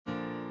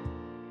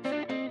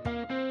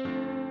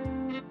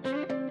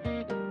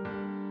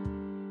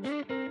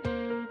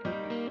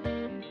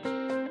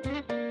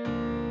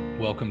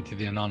Welcome to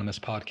the Anonymous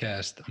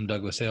Podcast. I'm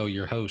Douglas L.,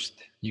 your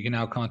host. You can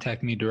now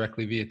contact me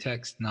directly via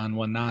text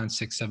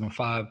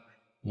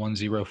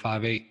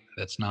 919-675-1058.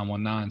 That's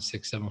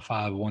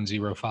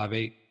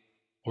 919-675-1058.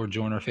 Or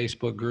join our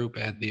Facebook group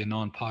at the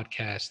Anon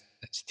Podcast.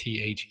 That's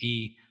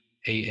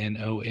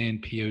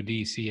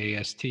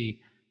TheAnonPodcast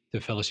to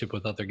fellowship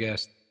with other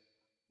guests.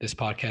 This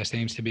podcast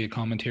aims to be a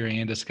commentary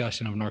and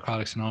discussion of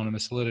Narcotics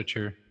Anonymous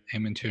literature,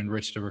 aiming to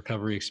enrich the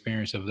recovery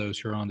experience of those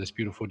who are on this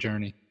beautiful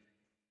journey.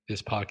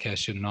 This podcast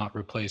should not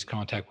replace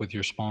contact with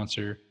your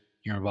sponsor,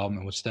 your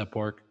involvement with step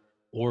work,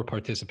 or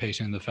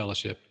participation in the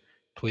fellowship.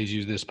 Please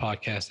use this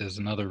podcast as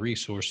another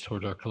resource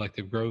toward our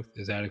collective growth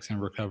as addicts in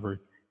recovery.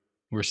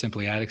 We're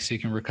simply addicts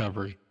seeking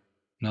recovery,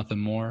 nothing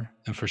more,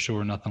 and for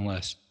sure, nothing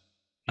less.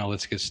 Now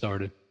let's get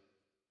started.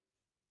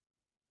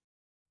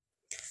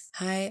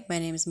 Hi, my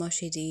name is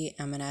Moshi D.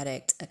 I'm an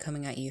addict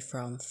coming at you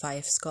from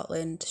Fife,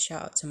 Scotland.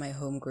 Shout out to my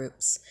home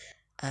groups.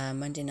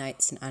 Monday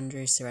night, St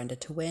Andrews Surrender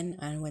to Win,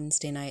 and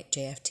Wednesday night,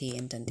 JFT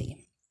in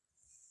Dundee.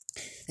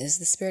 This is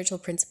the Spiritual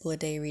Principle a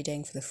Day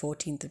reading for the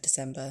 14th of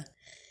December.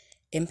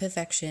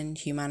 Imperfection,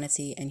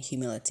 Humanity, and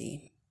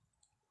Humility.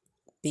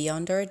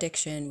 Beyond our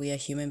addiction, we are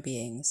human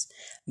beings,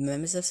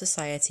 members of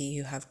society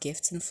who have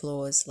gifts and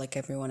flaws like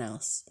everyone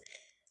else.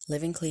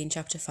 Living Clean,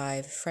 Chapter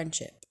 5,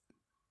 Friendship.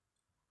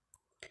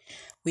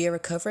 We are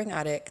recovering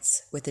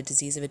addicts with the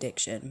disease of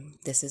addiction.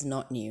 This is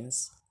not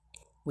news.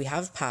 We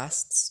have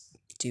pasts.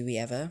 Do we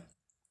ever?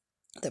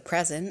 The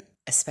present,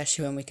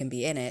 especially when we can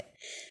be in it,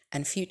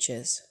 and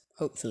futures,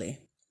 hopefully.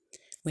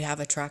 We have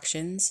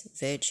attractions,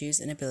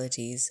 virtues, and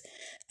abilities,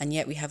 and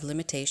yet we have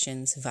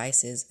limitations,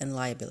 vices, and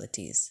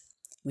liabilities.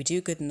 We do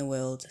good in the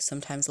world,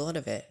 sometimes a lot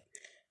of it.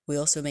 We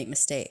also make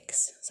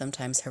mistakes,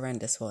 sometimes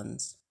horrendous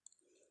ones.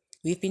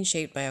 We've been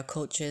shaped by our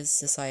cultures,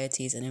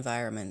 societies, and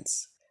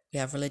environments. We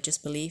have religious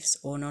beliefs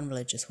or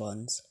non-religious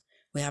ones.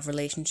 We have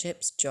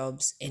relationships,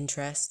 jobs,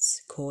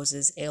 interests,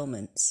 causes,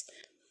 ailments.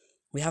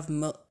 We have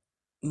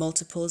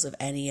multiples of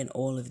any and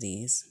all of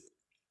these.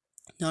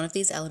 None of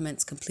these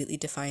elements completely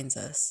defines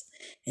us.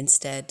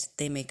 Instead,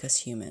 they make us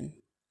human.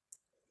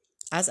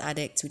 As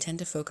addicts, we tend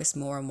to focus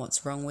more on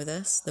what's wrong with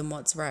us than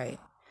what's right.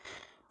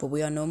 But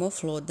we are no more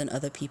flawed than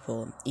other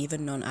people,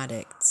 even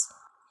non-addicts.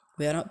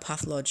 We are not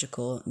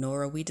pathological,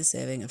 nor are we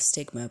deserving of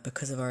stigma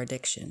because of our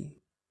addiction.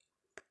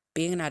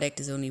 Being an addict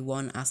is only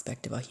one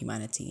aspect of our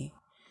humanity.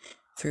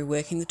 Through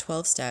working the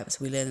 12 steps,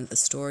 we learn that the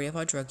story of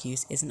our drug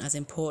use isn't as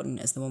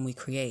important as the one we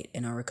create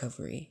in our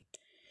recovery.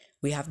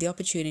 We have the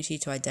opportunity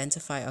to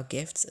identify our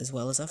gifts as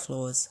well as our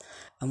flaws,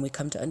 and we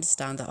come to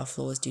understand that our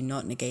flaws do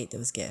not negate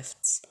those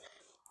gifts.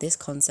 This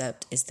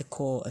concept is the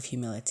core of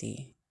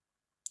humility.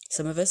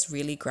 Some of us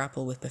really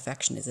grapple with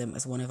perfectionism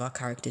as one of our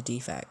character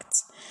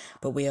defects,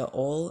 but we are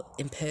all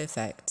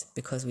imperfect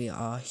because we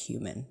are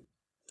human.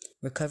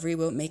 Recovery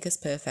won't make us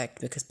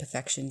perfect because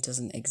perfection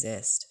doesn't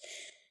exist.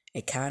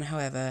 It can,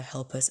 however,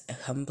 help us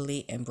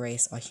humbly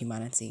embrace our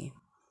humanity.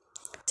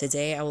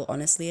 Today, I will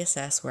honestly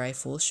assess where I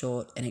fall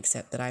short and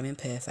accept that I'm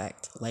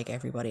imperfect, like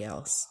everybody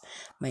else.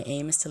 My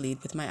aim is to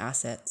lead with my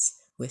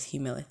assets, with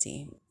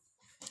humility.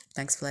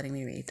 Thanks for letting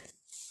me read.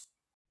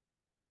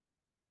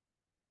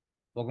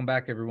 Welcome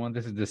back, everyone.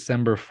 This is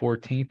December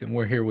 14th, and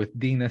we're here with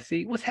Deana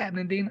C. What's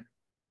happening, Deana?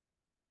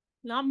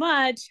 Not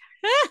much.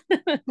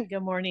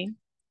 Good morning.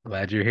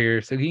 Glad you're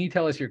here. So can you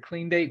tell us your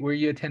clean date, where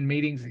you attend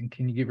meetings, and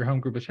can you give your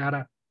home group a shout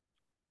out?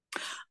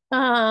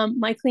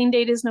 My clean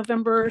date is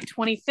November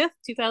 25th,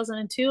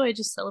 2002. I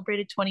just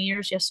celebrated 20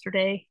 years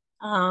yesterday.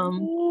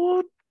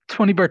 20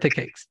 birthday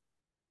cakes.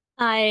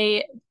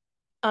 I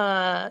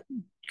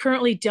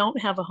currently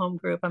don't have a home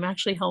group. I'm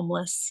actually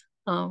homeless.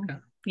 Okay.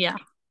 Yeah.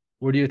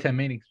 Where do you attend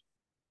meetings?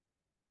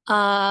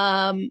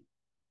 I'm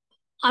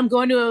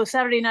going to a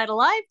Saturday Night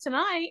Alive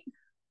tonight.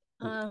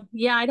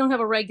 Yeah, I don't have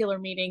a regular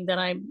meeting that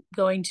I'm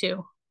going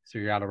to. So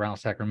you're out around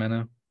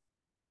Sacramento?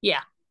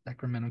 Yeah.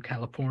 Sacramento,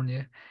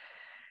 California.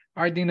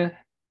 All right, Deana,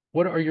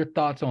 what are your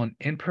thoughts on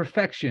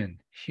imperfection,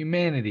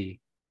 humanity,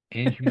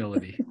 and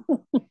humility?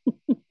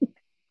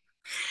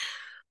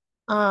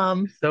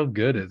 So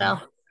good, isn't it?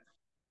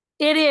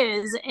 It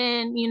is.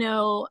 And,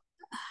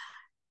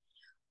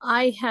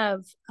 I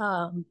have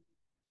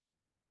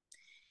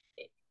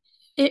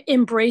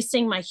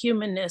embracing my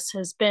humanness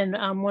has been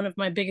one of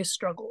my biggest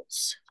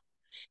struggles.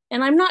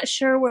 And I'm not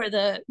sure where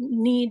the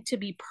need to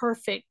be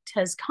perfect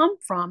has come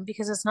from,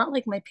 because it's not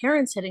like my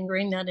parents had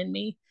ingrained that in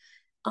me.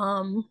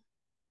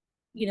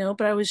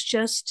 But I was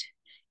just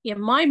in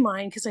my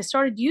mind, because I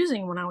started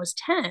using when I was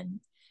 10.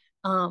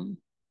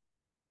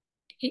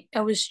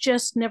 I was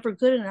just never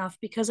good enough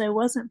because I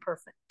wasn't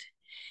perfect.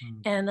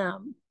 And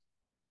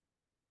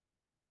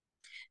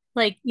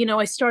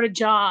I start a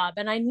job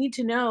and I need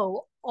to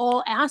know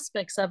all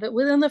aspects of it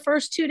within the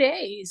first 2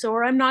 days,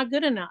 or I'm not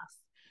good enough.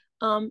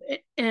 And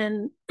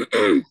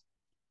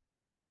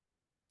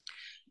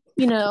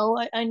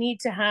I need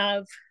to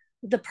have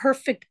the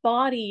perfect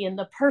body and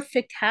the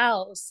perfect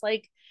house,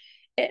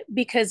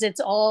 because it's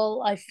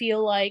all I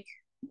feel like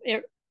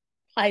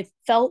I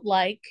felt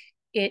like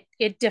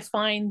it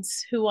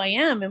defines who I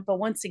am. And but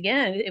once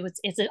again,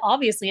 it's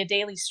obviously a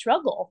daily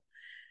struggle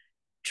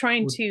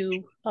trying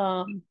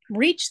Well, to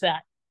reach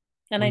that,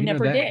 and well, I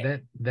never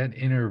did. that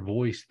inner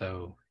voice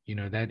though,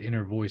 that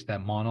inner voice,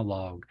 that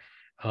monologue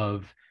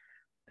of,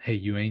 hey,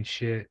 you ain't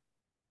shit,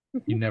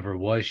 you Mhm. never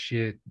was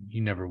shit,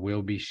 you never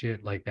will be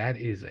shit. Like that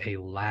is a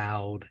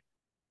loud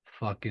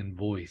fucking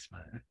voice,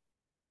 man.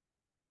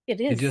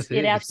 It It is. just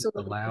It is. It's just a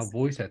absolutely loud is.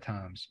 voice at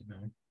times.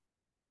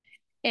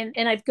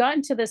 And I've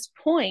gotten to this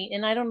point,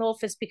 and I don't know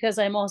if it's because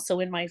I'm also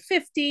in my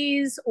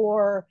 50s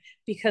or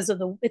because of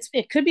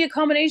it could be a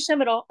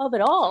combination of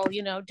it all,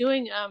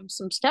 doing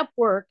some step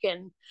work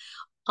and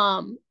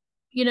um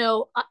you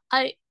know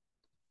I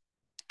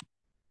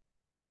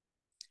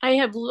I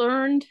have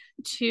learned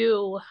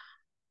to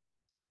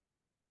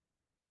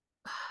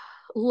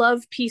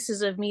love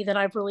pieces of me that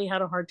I've really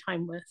had a hard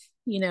time with,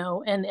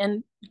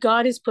 and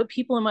God has put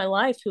people in my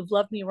life who've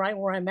loved me right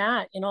where I'm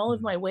at in all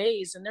of my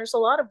ways, and there's a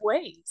lot of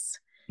ways,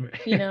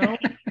 you know.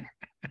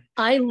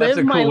 I That's live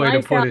a my cool way to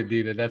life put out. it,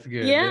 Dina. That's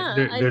good. Yeah,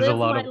 I There's a live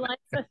lot my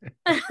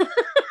of.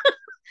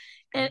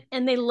 life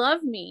and they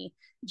love me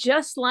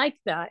just like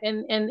that,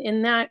 and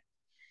in that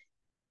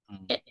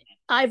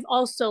I've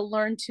also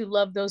learned to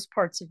love those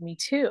parts of me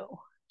too.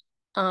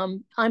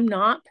 I'm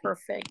not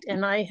perfect,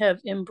 and I have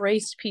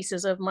embraced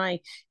pieces of my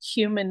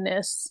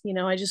humanness.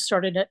 I just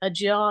started a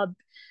job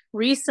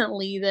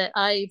recently that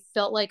I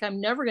felt like I'm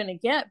never going to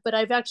get, but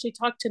I've actually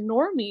talked to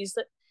normies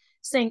that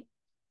saying,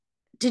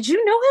 "Did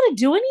you know how to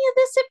do any of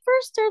this at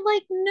first?" They're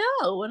like,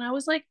 "No," and I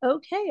was like,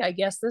 "Okay, I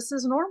guess this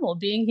is normal.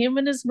 Being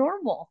human is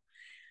normal."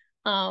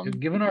 Um,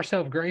 Giving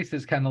ourselves grace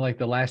is kind of like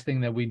the last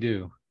thing that we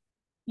do.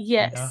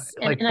 yes,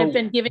 and Like, and I've but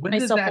been giving when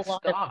does myself a that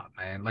lot of. stop,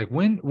 man? Like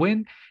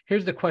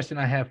here's the question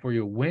I have for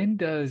you. When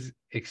does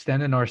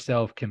extending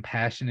ourselves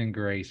compassion and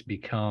grace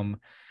become,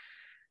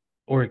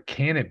 or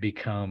can it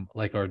become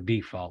like our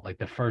default, like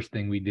the first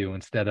thing we do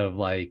instead of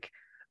like,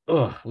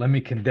 oh, let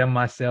me condemn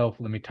myself,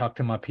 let me talk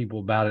to my people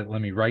about it,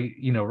 let me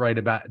write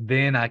about it.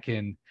 Then I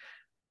can,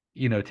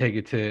 take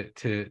it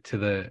to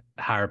the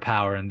higher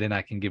power, and then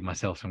I can give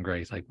myself some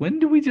grace. Like, when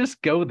do we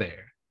just go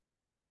there?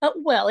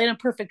 Well, in a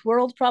perfect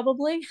world,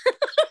 probably.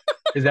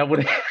 Is that what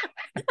it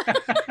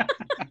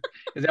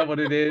is that what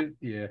it is?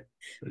 Yeah.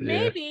 Yeah.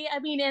 Maybe. I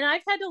mean, and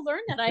I've had to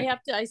learn that.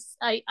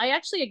 I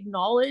actually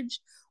acknowledge,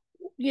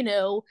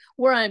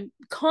 where I'm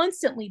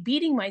constantly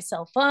beating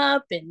myself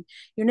up and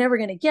you're never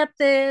going to get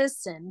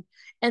this.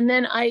 And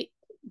then I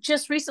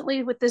just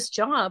recently with this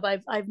job,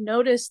 I've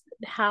noticed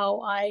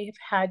how I've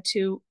had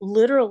to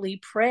literally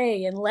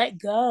pray and let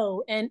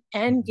go and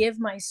Mhm. give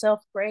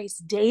myself grace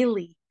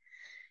daily.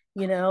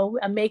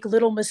 I make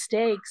little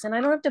mistakes and I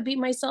don't have to beat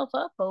myself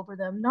up over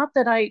them. Not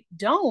that I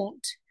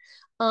don't,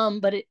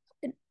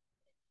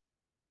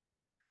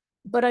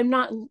 but I'm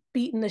not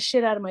beating the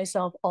shit out of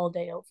myself all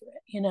day over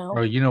it.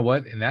 Bro, you know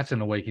what? And that's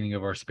an awakening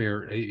of our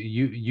spirit.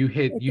 You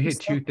hit I you think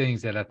hit so. two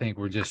things that I think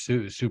were just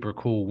super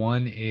cool.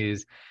 One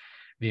is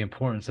the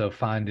importance of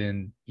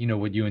finding,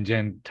 what you and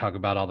Jen talk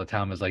about all the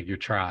time is like your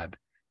tribe,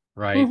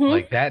 right? Mm-hmm.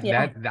 Like that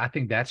Yeah. that I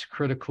think that's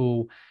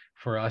critical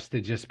for us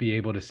to just be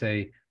able to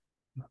say,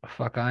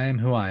 fuck, I am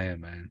who I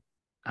am, man.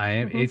 I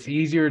am. Mm-hmm. It's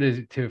easier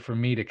to for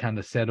me to kind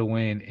of settle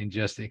in and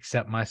just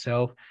accept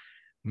myself,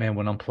 man,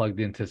 when I'm plugged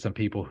into some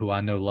people who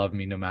I know love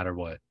me no matter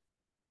what.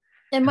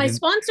 And And my then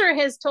sponsor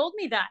has told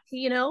me that,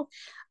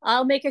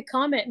 I'll make a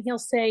comment and he'll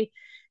say,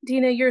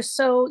 Deana,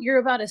 you're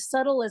about as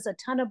subtle as a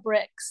ton of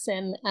bricks.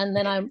 And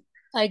then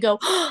I go,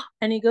 oh,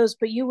 and he goes,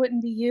 but you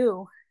wouldn't be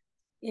you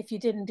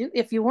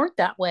if you weren't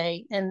that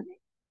way. And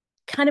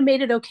kind of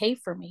made it okay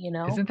for me,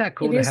 isn't that it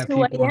cool to is have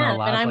who I people in our am. And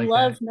lives I'm like that?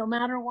 loved no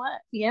matter what.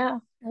 Yeah,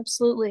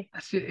 absolutely.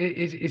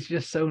 It's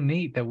just so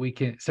neat that we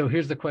can. So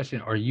here's the question: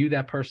 are you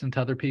that person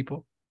to other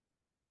people?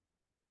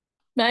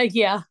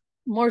 Yeah,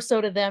 more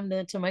so to them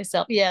than to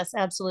myself. Yes,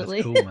 That's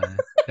absolutely. cool, man.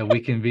 That we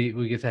can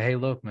say, hey,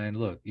 look, man,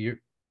 look,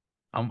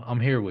 I'm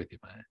here with you,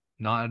 man.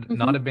 Not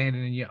Hmm.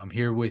 abandoning you. I'm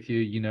here with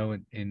you,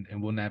 and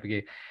we'll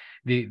navigate.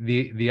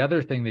 The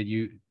other thing that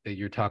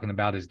you're talking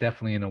about is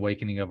definitely an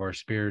awakening of our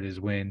spirit is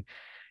when,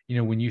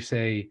 when you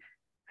say,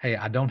 hey,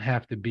 I don't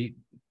have to beat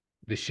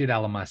the shit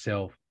out of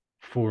myself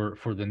for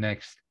the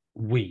next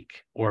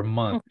week or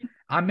month.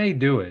 I may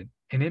do it,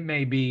 and it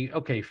may be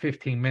okay,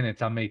 15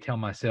 minutes. I may tell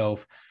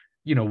myself,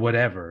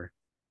 whatever.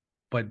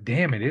 But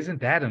damn it, isn't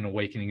that an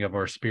awakening of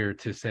our spirit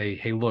to say,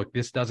 hey, look,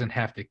 this doesn't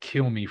have to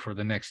kill me for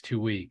the next 2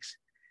 weeks.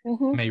 I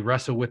Hmm. may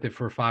wrestle with it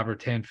for 5 or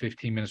 10,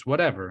 15 minutes,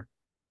 whatever,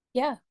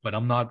 Yeah, but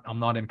I'm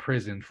not in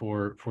prison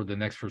for the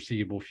next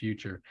foreseeable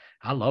future.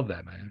 I love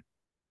that, man.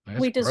 That's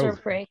we growth.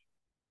 deserve grace.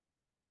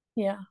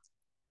 Yeah.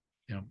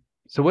 You know.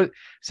 So what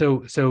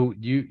so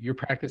you're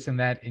practicing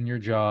that in your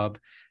job.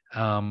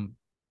 Um,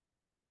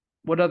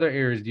 what other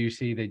areas do you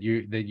see that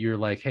you're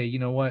like, hey, you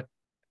know what?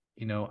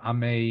 I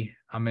may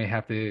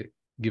have to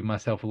give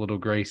myself a little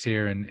grace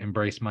here and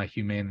embrace my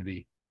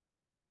humanity.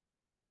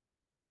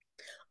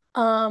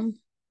 Um,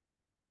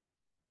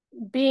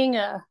 being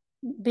a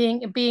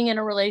being in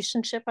a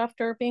relationship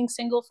after being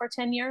single for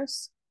 10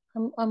 years.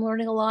 I'm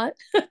learning a lot.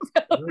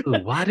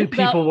 Ooh, why do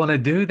people want to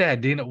do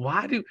that, Deana?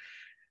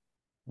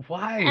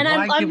 Why and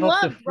I'm give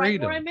up the loved right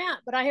where freedom? I'm at,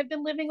 but I have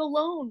been living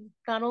alone,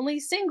 not only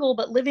single,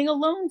 but living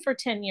alone for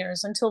 10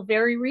 years until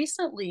very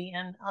recently.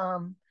 And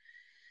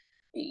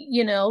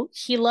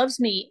he loves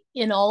me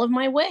in all of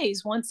my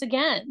ways once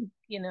again,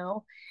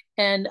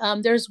 and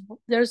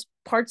there's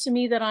parts of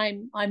me that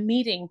I'm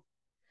meeting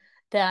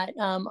that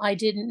I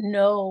didn't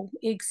know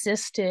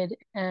existed,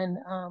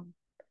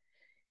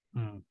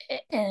 Mm.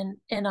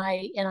 and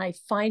I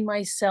find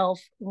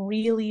myself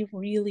really,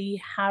 really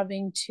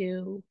having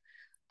to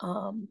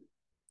um,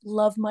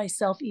 love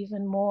myself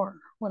even more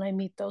when I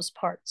meet those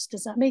parts.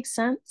 Does that make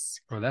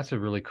sense? Well, that's a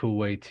really cool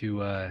way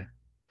to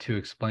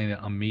explain it.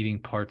 I'm meeting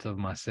parts of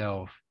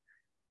myself.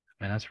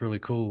 Man, that's really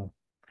cool.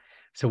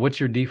 So what's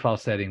your default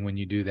setting when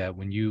you do that?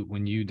 When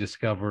you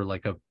discover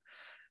like a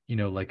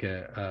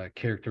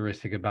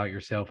characteristic about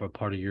yourself or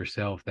part of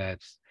yourself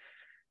that's,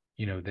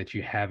 that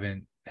you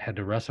haven't had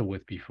to wrestle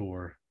with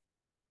before?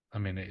 I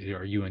mean,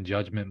 are you in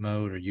judgment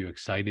mode? Are you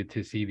excited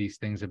to see these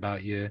things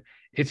about you?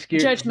 It's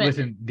scary. Judgment.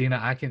 Listen,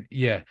 Deana,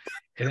 yeah.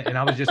 And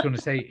I was just going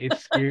to say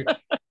it's scary.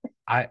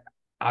 I,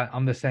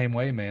 I'm the same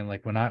way, man.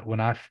 Like when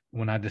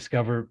I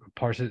discover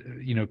parts of,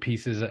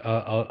 pieces of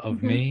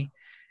Mm-hmm. me,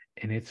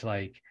 and it's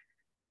like,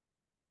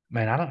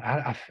 man, I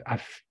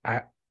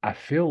don't, I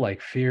feel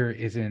like fear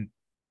isn't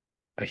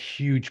a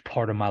huge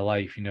part of my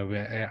life.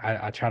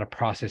 I try to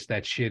process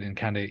that shit and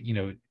kind of,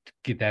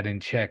 get that in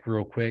check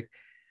real quick.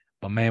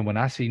 But man, when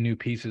I see new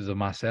pieces of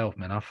myself,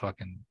 man,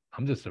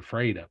 I'm just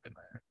afraid of it,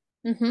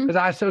 man. Mm-hmm. Because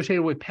I associate it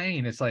with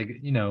pain. It's like,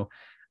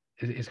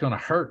 it's gonna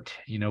hurt,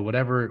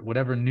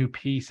 whatever new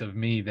piece of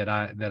me that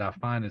I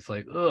find, it's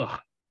like, ugh.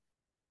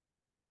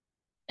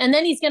 And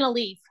then he's gonna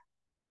leave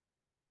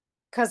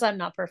because I'm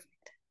not perfect.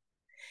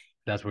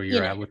 That's where You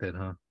you're know, at with it,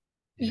 huh?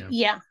 Yeah.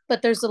 yeah,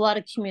 but there's a lot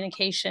of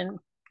communication,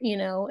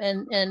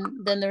 and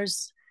then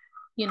there's,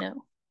 you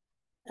know,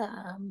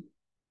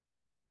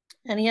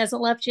 and he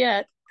hasn't left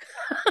yet.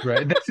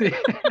 Right. That's it.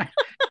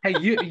 Hey,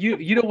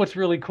 you know what's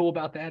really cool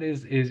about that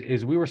is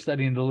we were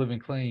studying the living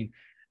clean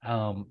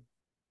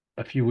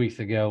a few weeks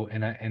ago,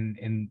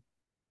 and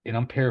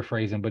I'm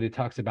paraphrasing, but it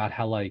talks about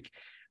how like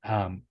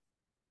um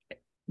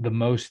the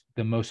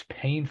most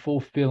painful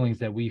feelings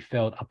that we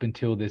felt up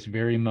until this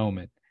very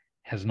moment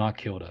has not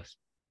killed us.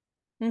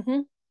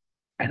 Mm-hmm.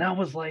 And I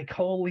was like,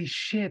 holy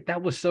shit,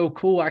 that was so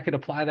cool. I could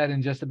apply that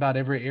in just about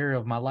every area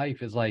of my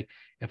life. Is like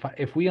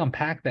if we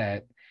unpack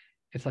that,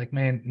 it's like,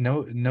 man,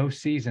 no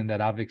season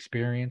that I've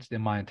experienced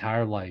in my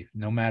entire life,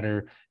 no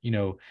matter,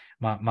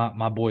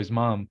 my boy's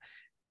mom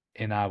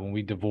and I, when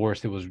we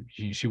divorced, it was,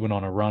 she went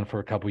on a run for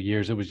a couple of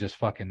years. It was just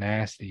fucking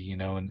nasty,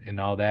 and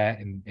all that.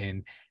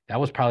 And that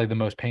was probably the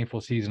most painful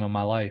season of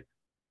my life.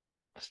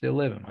 Still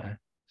living, man.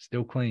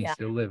 Still clean, Yeah.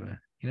 still living.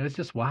 It's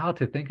just wild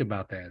to think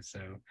about that. So,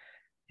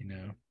 you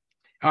know.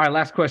 All right,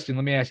 last question.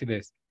 Let me ask you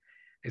this.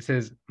 It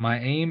says, my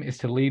aim is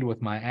to lead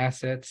with my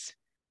assets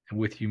and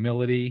with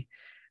humility.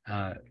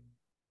 Uh,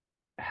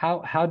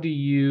 how do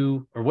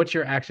you, or what's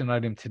your action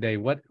item today?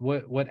 What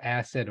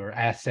asset or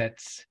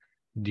assets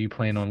do you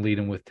plan on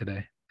leading with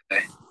today?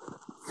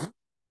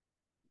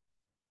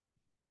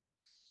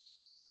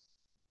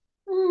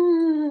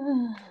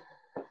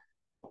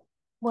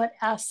 What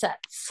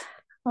assets?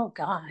 Oh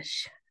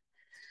gosh.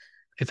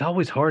 It's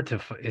always hard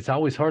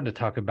to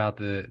talk about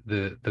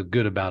the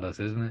good about us,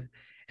 isn't it?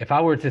 If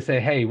I were to say,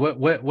 hey,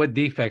 what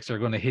defects are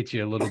going to hit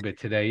you a little bit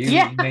today?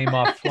 Yeah, You name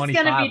off it's gonna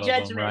 25 be of them,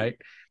 judgment. right?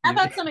 How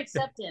about some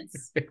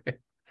acceptance?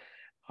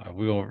 All right,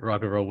 we're gonna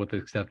rock and roll with the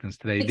acceptance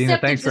today. Deana,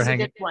 Acceptance is a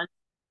good one.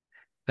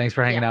 thanks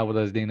for hanging Yeah. out with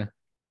us, Deana.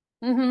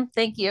 Mm-hmm.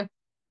 Thank you.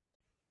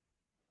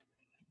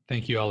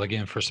 Thank you all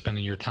again for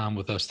spending your time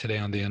with us today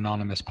on the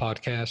Anonymous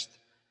Podcast.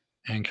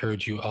 I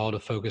encourage you all to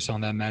focus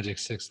on that magic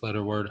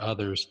 6-letter word,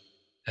 others,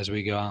 as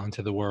we go out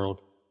into the world.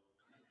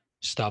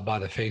 Stop by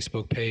the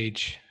Facebook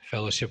page,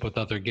 Fellowship with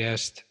Other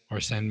Guests, or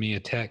send me a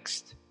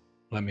text.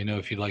 Let me know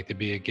if you'd like to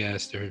be a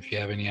guest or if you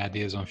have any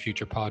ideas on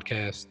future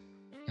podcasts.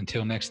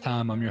 Until next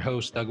time, I'm your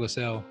host, Douglas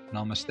L.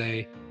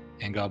 Namaste,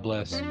 and God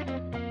bless.